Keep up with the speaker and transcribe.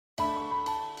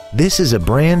This is a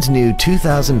brand new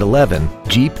 2011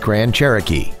 Jeep Grand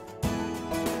Cherokee.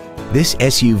 This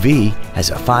SUV has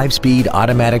a 5-speed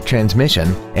automatic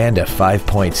transmission and a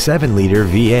 5.7-liter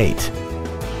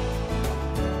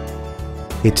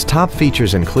V8. Its top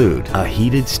features include a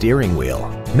heated steering wheel,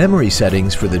 memory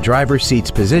settings for the driver's seat's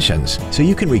positions so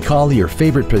you can recall your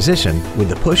favorite position with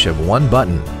the push of one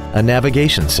button, a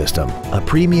navigation system, a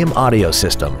premium audio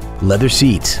system, leather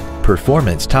seats,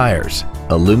 performance tires,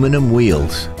 aluminum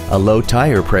wheels, a low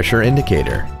tire pressure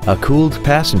indicator, a cooled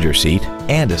passenger seat,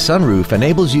 and a sunroof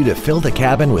enables you to fill the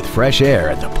cabin with fresh air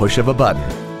at the push of a button.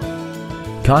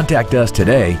 Contact us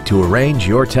today to arrange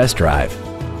your test drive.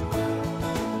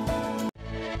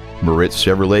 Moritz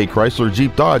Chevrolet Chrysler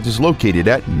Jeep Dodge is located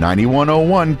at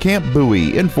 9101 Camp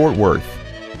Bowie in Fort Worth.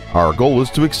 Our goal is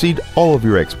to exceed all of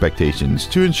your expectations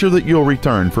to ensure that you'll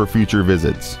return for future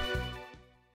visits.